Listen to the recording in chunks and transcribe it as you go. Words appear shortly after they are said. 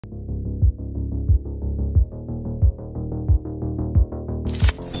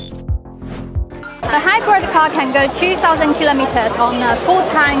The hybrid car can go 2,000 kilometers on a full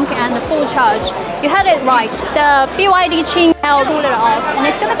tank and a full charge. You had it right. The BYD Qin L pulled it off, and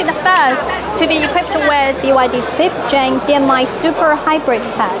it's going to be the first to be equipped with BYD's 5th gen DMI Super Hybrid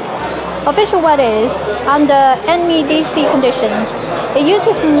tag. Official word is, under NEDC conditions, it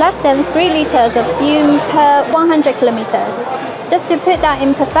uses less than 3 liters of fume per 100 kilometers. Just to put that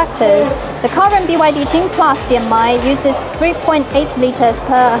in perspective, the current BYD Qin PLUS DMI uses 3.8 liters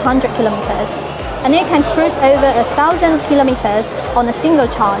per 100 kilometers, and it can cruise over 1,000 kilometers on a single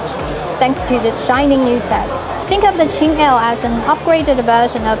charge, thanks to this shining new tag. Think of the Qin L as an upgraded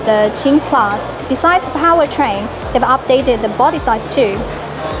version of the Qin PLUS. Besides the powertrain, they've updated the body size too.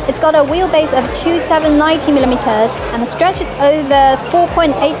 It's got a wheelbase of 2790mm and stretches over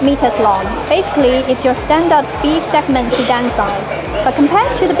 4.8 meters long. Basically, it's your standard B-segment sedan size. But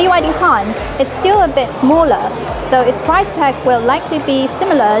compared to the BYD Han, it's still a bit smaller, so its price tag will likely be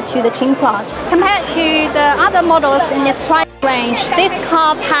similar to the Qin PLUS. Compared to the other models in its price range, this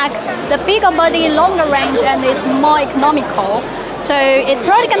car packs the bigger body, longer range, and is more economical. So it's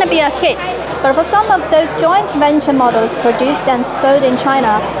probably going to be a hit. But for some of those joint venture models produced and sold in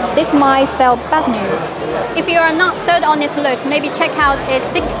China, this might spell bad news. If you are not sold on its look, maybe check out its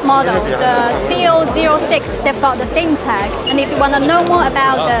 6th model, the CO06. They've got the same tag. And if you want to know more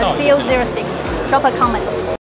about the CO06, drop a comment.